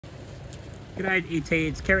G'day ET,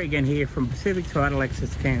 it's Kerry again here from Pacific Toyota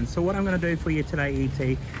Lexus Cairns. So what I'm going to do for you today,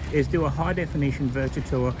 ET, is do a high definition virtual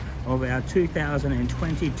tour of our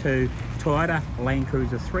 2022 Toyota Land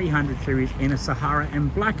Cruiser 300 Series in a Sahara in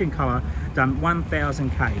black in colour, done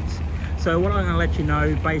 1,000 Ks. So what I'm going to let you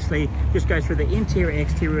know, basically, just go through the interior,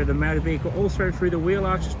 exterior of the motor vehicle, also through the wheel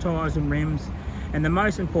arches, tyres and rims, and the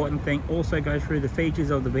most important thing, also go through the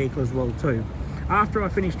features of the vehicle as well too. After I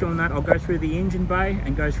finish doing that, I'll go through the engine bay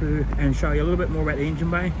and go through and show you a little bit more about the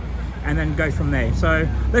engine bay and then go from there. So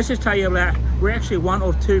let's just tell you that we're actually one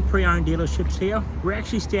of two pre-owned dealerships here. We're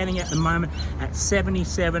actually standing at the moment at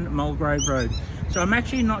 77 Mulgrove Road. So I'm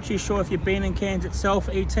actually not too sure if you've been in Cairns itself,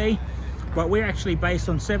 ET, but we're actually based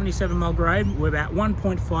on 77 Mulgrove. We're about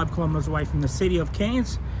 1.5 kilometres away from the city of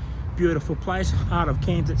Cairns. Beautiful place, heart of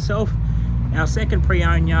Cairns itself. Our second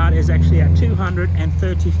pre-owned yard is actually at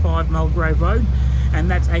 235 Mulgrove Road,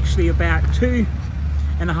 and that's actually about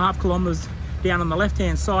 2.5 kilometres down on the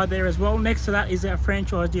left-hand side there as well. Next to that is our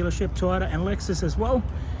franchise dealership, Toyota and Lexus as well.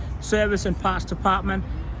 Service and parts department.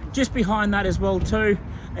 Just behind that as well too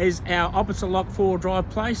is our opposite lock four-wheel drive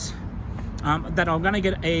place that I'm going to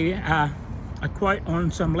get a quote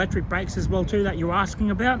on some electric brakes as well too that you're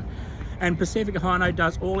asking about. And Pacific Hino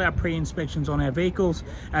does all our pre-inspections on our vehicles,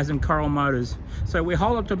 as in Coral Motors. So we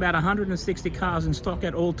hold up to about 160 cars in stock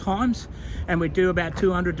at all times, and we do about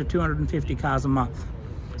 200 to 250 cars a month.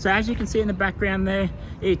 So as you can see in the background there,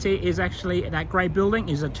 ET is actually, that grey building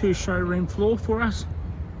is a 2 showroom floor for us.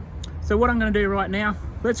 So what I'm going to do right now,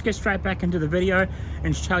 let's get straight back into the video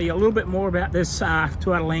and tell you a little bit more about this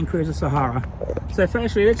Toyota Land Cruiser Sahara. So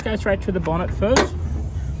firstly, let's go straight to the bonnet first,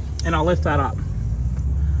 and I'll lift that up.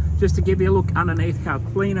 Just to give you a look underneath how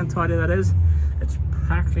clean and tidy that is. It's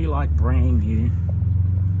practically like brand new,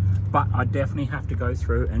 but I definitely have to go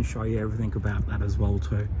through and show you everything about that as well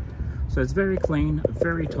too. So it's very clean,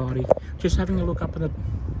 very tidy. Just having a look up at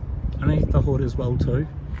underneath the hood as well too.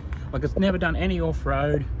 Like, it's never done any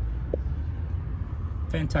off-road.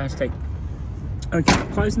 Fantastic. Okay,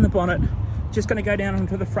 closing the bonnet. Just going to go down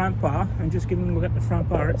onto the front bar and just giving a look at the front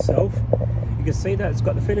bar itself. You can see that it's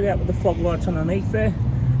got the fitted out with the fog lights underneath there.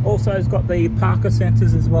 Also, it's got the parker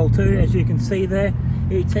sensors as well too, as you can see there,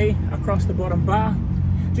 ET, across the bottom bar.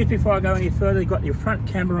 Just before I go any further, you've got your front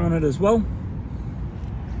camera on it as well.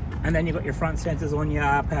 And then you've got your front sensors on your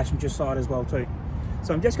passenger side as well too.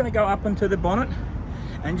 So I'm just going to go up into the bonnet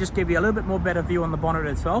and just give you a little bit more better view on the bonnet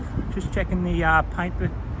itself. Just checking the paint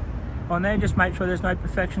on there, just make sure there's no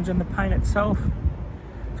imperfections in the paint itself.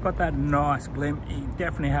 It's got that nice glint. It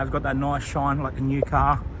definitely has got that nice shine like a new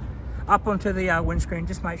car. Up onto the windscreen,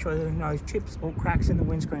 just make sure there's no chips or cracks in the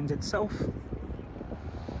windscreens itself.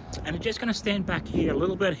 And I'm just going to stand back here a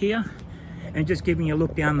little bit here and just giving you a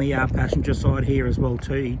look down the passenger side here as well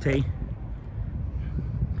too, ET.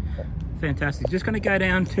 Fantastic. Just going to go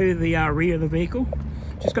down to the rear of the vehicle.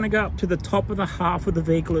 Just going to go up to the top of the half of the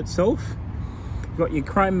vehicle itself. You've got your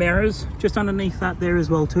chrome mirrors just underneath that there as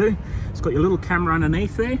well too. It's got your little camera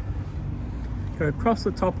underneath there. Go across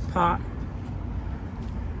the top part.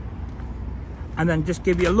 And then just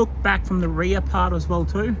give you a look back from the rear part as well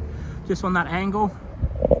too, just on that angle.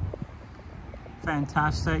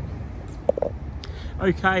 Fantastic.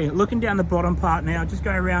 Okay, looking down the bottom part now, just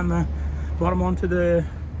go around the bottom onto the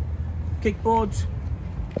kickboards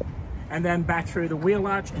and then back through the wheel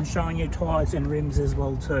arch and showing you tyres and rims as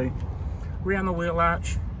well too. Around the wheel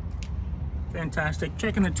arch, fantastic.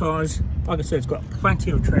 Checking the tyres, like I said, it's got plenty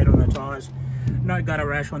of tread on the tyres, no gutter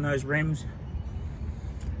rash on those rims.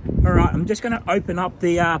 All right, I'm just going to open up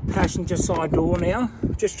the passenger side door now.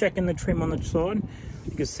 Just checking the trim on the side.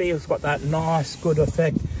 You can see it's got that nice, good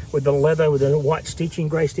effect with the leather, with the white stitching,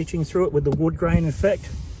 grey stitching through it, with the wood grain effect.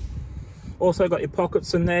 Also got your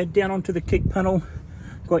pockets in there. Down onto the kick panel,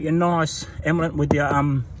 got your nice element with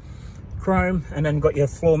your chrome, and then got your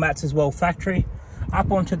floor mats as well, factory.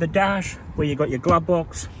 Up onto the dash, where you got your glove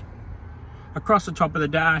box. Across the top of the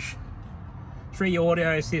dash, through your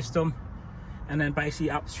audio system. And then basically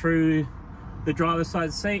up through the driver's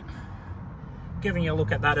side seat, giving you a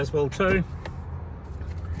look at that as well too.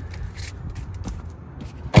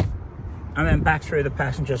 And then back through the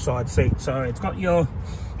passenger side seat. So it's got your,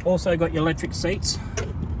 also got your electric seats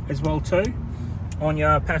as well too on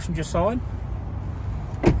your passenger side.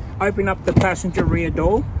 Open up the passenger rear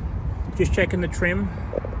door, just checking the trim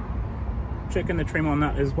on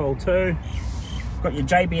that as well too. Got your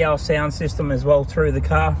JBL sound system as well through the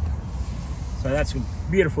car. So that's a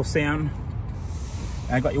beautiful sound.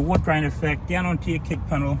 Got your wood grain effect down onto your kick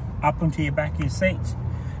panel, up onto your back of your seats.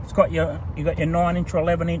 It's got you got your 9-inch or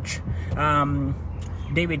 11-inch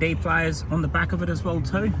DVD players on the back of it as well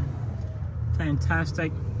too.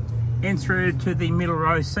 Fantastic. in through to the middle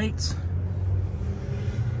row seats.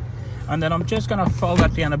 And then I'm just going to fold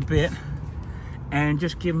that down a bit and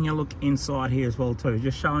just giving you a look inside here as well too,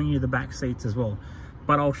 just showing you the back seats as well.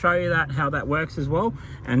 But I'll show you that how that works as well.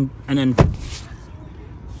 And then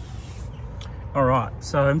all right,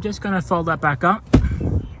 so I'm just going to fold that back up.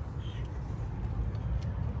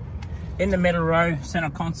 In the middle row center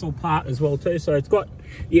console part as well too, so it's got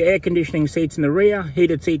your air conditioning seats in the rear,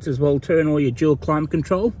 heated seats as well too, and all your dual climate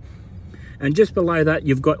control. And just below that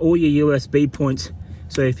you've got all your USB points,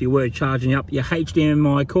 so if you were charging up your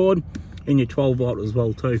HDMI cord and your 12 volt as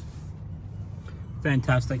well too.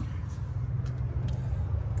 Fantastic.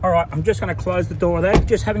 All right, I'm just going to close the door there,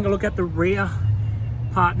 just having a look at the rear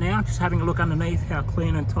part now, just having a look underneath how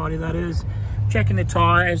clean and tidy that is. Checking the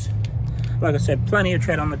tires, like I said, plenty of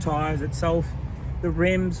tread on the tires itself. The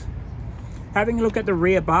rims, having a look at the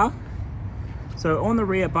rear bar. So on the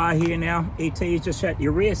rear bar here now, ET is just set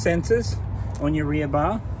your rear sensors on your rear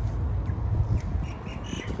bar.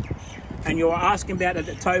 And you're asking about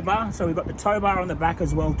the tow bar, so we've got the tow bar on the back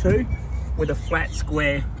as well too, with a flat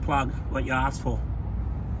square plug, what you asked for.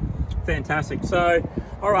 Fantastic. So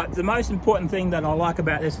all right, the most important thing that I like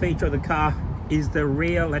about this feature of the car is the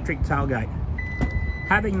rear electric tailgate.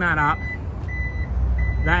 Having that up,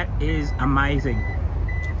 that is amazing.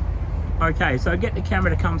 Okay, so get the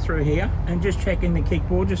camera to come through here and just check in the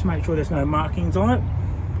kickboard, just make sure there's no markings on it.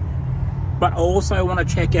 But I also want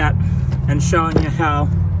to check out and showing you how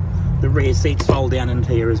the rear seats fold down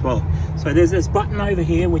into here as well. So there's this button over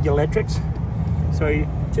here with your electrics. So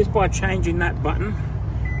just by changing that button,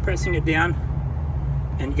 pressing it down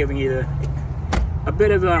and giving you a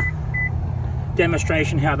bit of a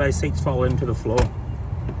demonstration how those seats fold into the floor.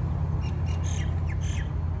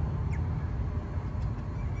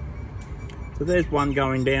 So there's one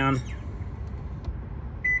going down,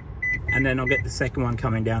 and then I'll get the second one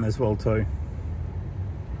coming down as well too.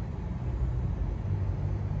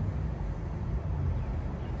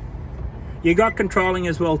 You got controlling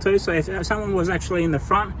as well too, so if someone was actually in the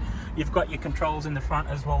front, you've got your controls in the front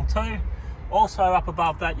as well too. Also up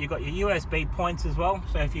above that, you've got your USB points as well,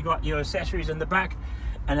 so if you've got your accessories in the back,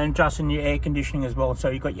 and then just in your air conditioning as well, so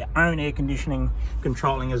you've got your own air conditioning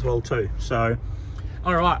controlling as well too. So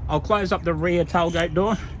all right, I'll close up the rear tailgate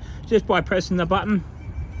door just by pressing the button.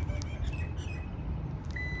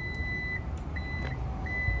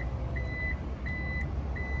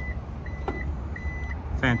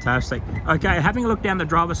 Fantastic. Okay, having a look down the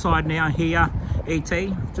driver's side now here, ET,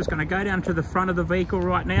 just going to go down to the front of the vehicle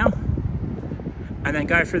right now, and then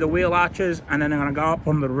go through the wheel arches, and then I'm going to go up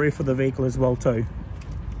on the roof of the vehicle as well too.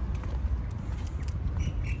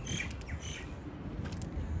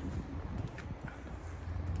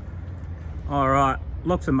 All right,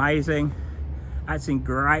 looks amazing. That's in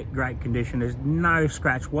great condition. There's no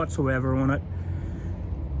scratch whatsoever on it.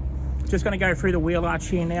 Just going to go through the wheel arch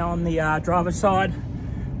here now on the driver's side,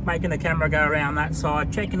 making the camera go around that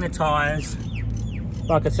side, checking the tires.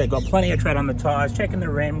 Like I said, got plenty of tread on the tires, checking the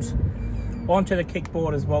rims, onto the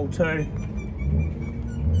kickboard as well too.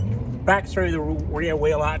 Back through the rear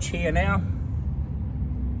wheel arch here now.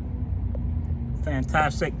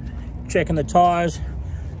 Fantastic. Checking the tires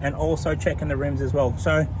and also checking the rims as well.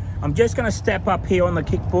 So I'm just going to step up here on the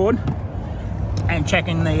kickboard and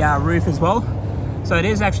checking the roof as well. So it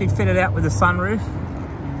is actually fitted out with a sunroof,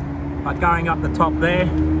 but going up the top there,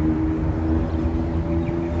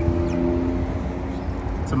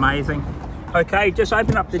 it's amazing. Okay, just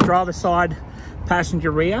open up the driver's side passenger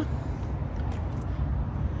rear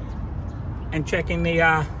and checking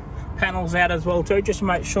the panels out as well too, just to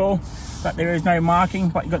make sure that there is no marking,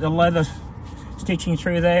 but you've got the leather stitching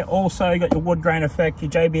through there. Also you got your wood grain effect, your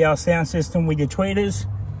JBL sound system with your tweeters.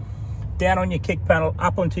 Down on your kick panel,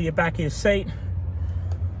 up onto your back of your seat.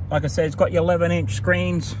 Like I said, it's got your 11-inch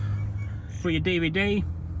screens for your DVD.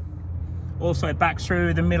 Also back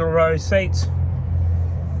through the middle row seats.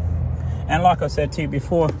 And like I said to you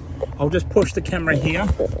before, I'll just push the camera here,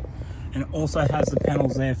 and it also has the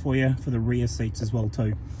panels there for you for the rear seats as well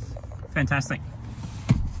too. Fantastic.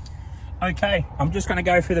 Okay, I'm just going to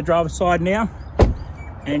go through the driver's side now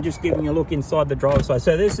and just giving you a look inside the driver's side.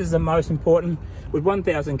 So this is the most important. With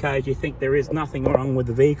 1,000 Ks, you think there is nothing wrong with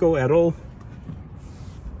the vehicle at all.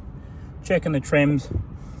 Checking the trims.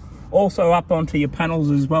 Also up onto your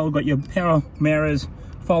panels as well, got your power mirrors,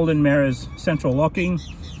 fold-in mirrors, central locking.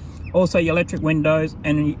 Also your electric windows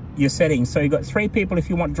and your settings. So you've got 3 people if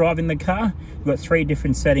you want driving the car. You've got 3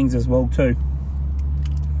 different settings as well too.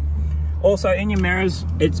 Also in your mirrors,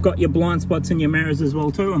 it's got your blind spots in your mirrors as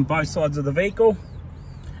well too on both sides of the vehicle.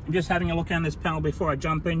 And just having a look down this panel before I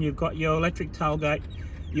jump in, you've got your electric tailgate,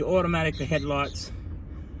 your automatic headlights,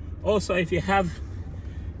 Also, if you have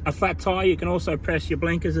a flat tire, you can also press your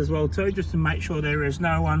blinkers as well too, just to make sure there is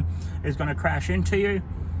no one is going to crash into you.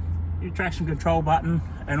 Your traction control button,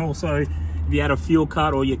 and also if you had a fuel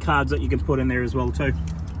card or your cards that you can put in there as well too.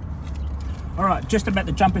 All right, just about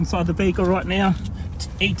to jump inside the vehicle right now.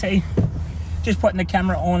 ET, just putting the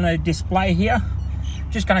camera on a display here.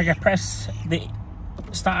 Just going to press the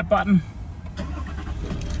start button.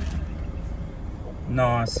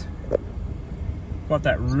 Nice. Got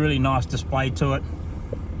that really nice display to it.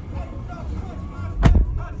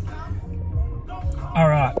 All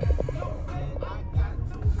right.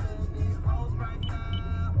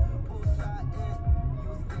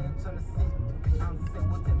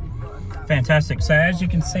 Fantastic. So as you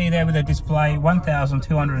can see there with the display,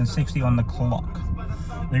 1,260 on the clock.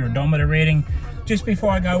 The odometer reading. Just before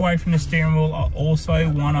I go away from the steering wheel, I also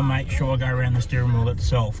want to make sure I go around the steering wheel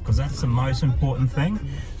itself, because that's the most important thing,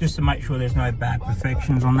 just to make sure there's no bad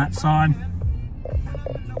perfections on that side.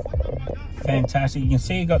 Fantastic. You can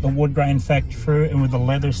see you got the wood grain effect through, and with the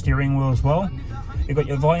leather steering wheel as well. You've got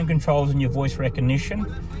your volume controls and your voice recognition.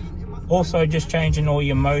 Also just changing all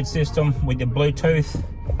your mode system with your Bluetooth.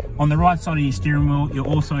 On the right side of your steering wheel, you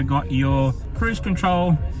also got your cruise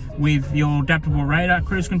control with your adaptable radar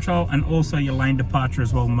cruise control, and also your lane departure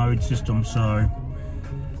as well mode system. So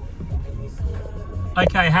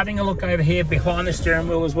okay, having a look over here behind the steering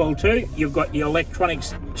wheel as well too, you've got your electronic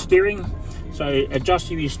steering, so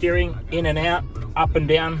adjust your steering in and out, up and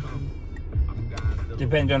down,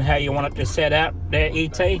 depending on how you want it to set out there,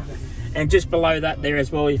 ET. And just below that there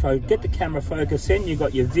as well, if I get the camera focus in, you've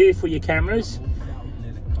got your view for your cameras,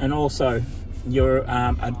 and also your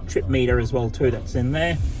a trip meter as well too, that's in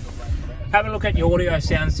there. Have a look at your audio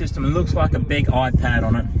sound system. It looks like a big iPad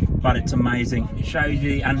on it, but it's amazing. It shows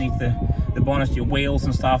you underneath the bonnet, your wheels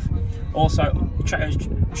and stuff. Also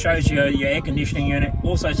shows you your air conditioning unit.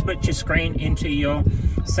 Also splits your screen into your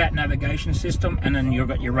sat navigation system, and then you've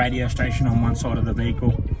got your radio station on one side of the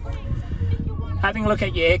vehicle. Having a look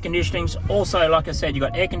at your air conditionings, also like I said, you've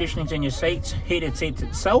got air conditionings in your seats, heated seats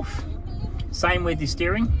itself. Same with your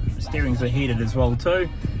steering. The steerings are heated as well too.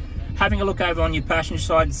 Having a look over on your passenger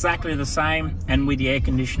side, exactly the same, and with the air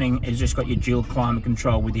conditioning, it's just got your dual climate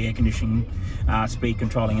control with the air conditioning speed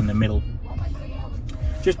controlling in the middle.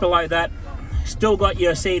 Just below that, still got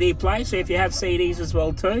your CD play, so if you have CDs as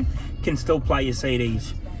well too, you can still play your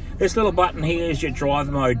CDs. This little button here is your drive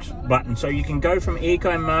mode button, so you can go from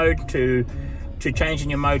eco mode to changing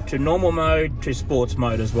your mode to normal mode to sports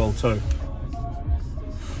mode as well too.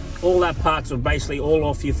 All that parts are basically all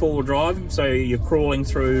off your four-wheel drive, so you're crawling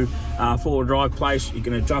through four-wheel drive place. You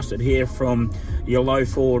can adjust it here from your low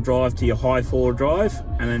four-wheel drive to your high four-wheel drive,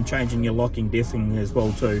 and then changing your locking diffing as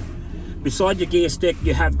well too. Beside your gear stick,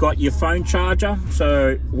 you have got your phone charger,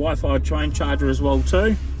 so Wi-Fi train charger as well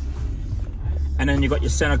too. And then you've got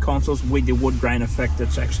your center consoles with your wood grain effect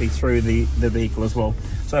that's actually through the vehicle as well.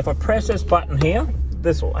 So if I press this button here,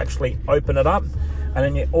 this will actually open it up. And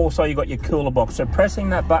then you got your cooler box. So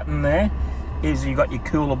pressing that button there is you got your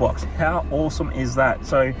cooler box. How awesome is that?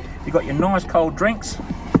 So you got your nice cold drinks.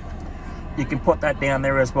 You can put that down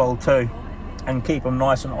there as well too, and keep them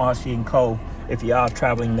nice and icy and cold if you are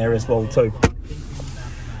traveling there as well too.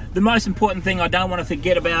 The most important thing I don't want to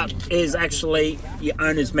forget about is actually your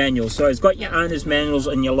owner's manual. So it's got your owner's manuals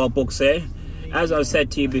and your logbooks there. As I said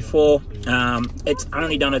to you before, it's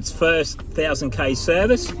only done its first 1,000k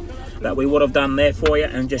service that we would have done there for you,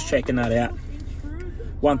 and just checking that out,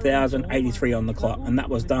 1,083 on the clock, and that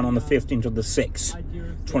was done on the 15th of the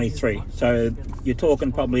 6th, 23. So you're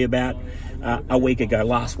talking probably about a week ago,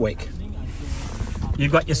 last week.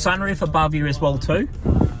 You've got your sunroof above you as well too,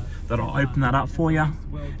 that I'll open that up for you,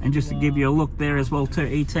 and just to give you a look there as well too,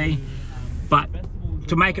 ET. But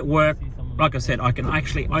to make it work, like I said, I can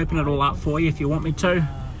actually open it all up for you if you want me to,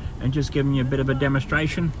 and just giving you a bit of a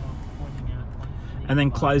demonstration, and then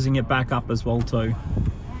closing it back up as well too.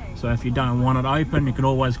 So if you don't want it open, you can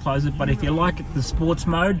always close it, but if you like it the sports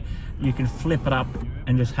mode, you can flip it up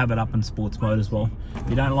and just have it up in sports mode as well. If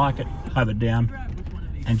you don't like it, have it down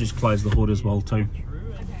and just close the hood as well too.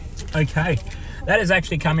 Okay, that is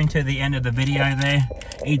actually coming to the end of the video there,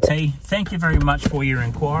 ET. Thank you very much for your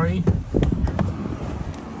inquiry.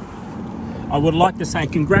 I would like to say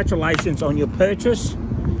congratulations on your purchase.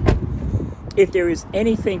 If there is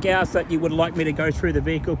anything else that you would like me to go through the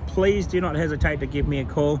vehicle, please do not hesitate to give me a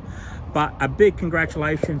call. But a big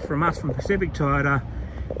congratulations from us from Pacific Toyota,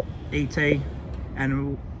 ET,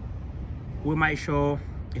 and we'll make sure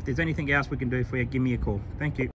if there's anything else we can do for you, give me a call. Thank you.